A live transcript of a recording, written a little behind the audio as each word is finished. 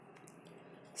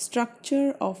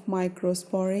Structure of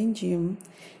Microsporangium.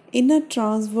 In a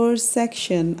transverse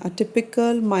section, a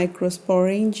typical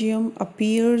microsporangium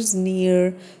appears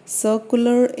near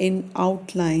circular in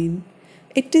outline.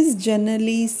 It is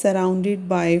generally surrounded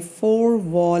by four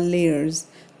wall layers: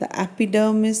 the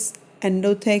epidermis,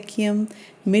 endothecium,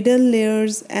 middle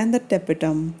layers, and the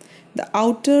tapetum. The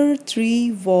outer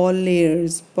three wall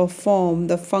layers perform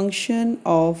the function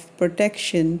of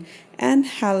protection and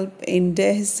help in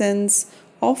dehiscence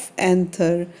of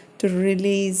anther to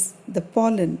release the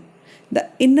pollen. The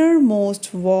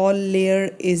innermost wall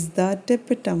layer is the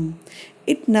tapetum.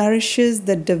 It nourishes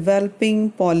the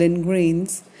developing pollen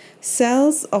grains.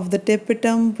 Cells of the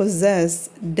tapetum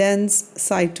possess dense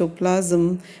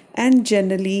cytoplasm and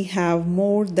generally have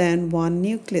more than one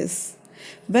nucleus.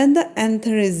 When the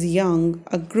anther is young,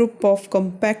 a group of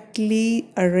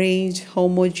compactly arranged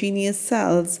homogeneous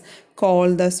cells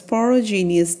called the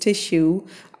sporogenous tissue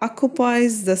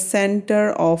occupies the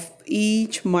center of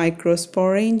each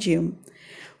microsporangium.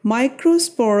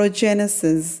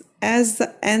 Microsporogenesis: as the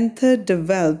anther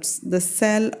develops, the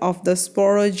cell of the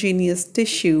sporogenous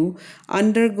tissue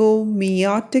undergo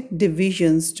meiotic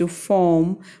divisions to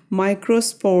form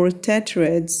microspore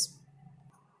tetrads.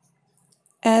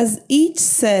 As each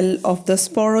cell of the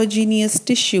sporogenous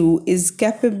tissue is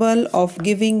capable of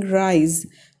giving rise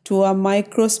to a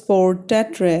microspore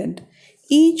tetrad,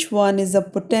 each one is a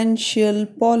potential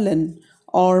pollen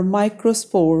or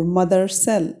microspore mother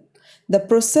cell. The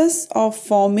process of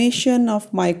formation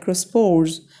of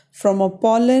microspores from a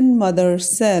pollen mother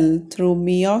cell through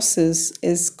meiosis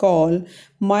is called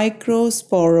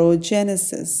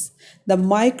microsporogenesis. The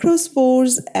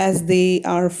microspores, as they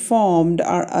are formed,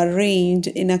 are arranged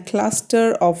in a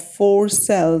cluster of four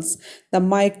cells, the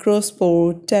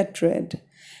microspore tetrad.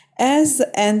 As the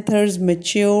anthers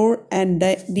mature and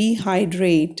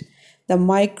dehydrate, the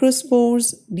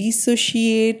microspores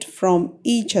dissociate from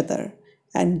each other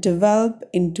and develop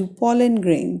into pollen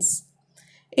grains.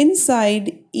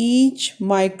 Inside each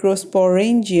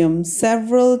microsporangium,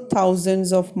 several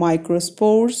thousands of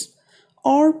microspores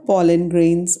or pollen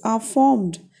grains are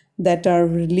formed that are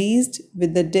released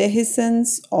with the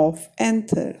dehiscence of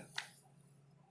anther.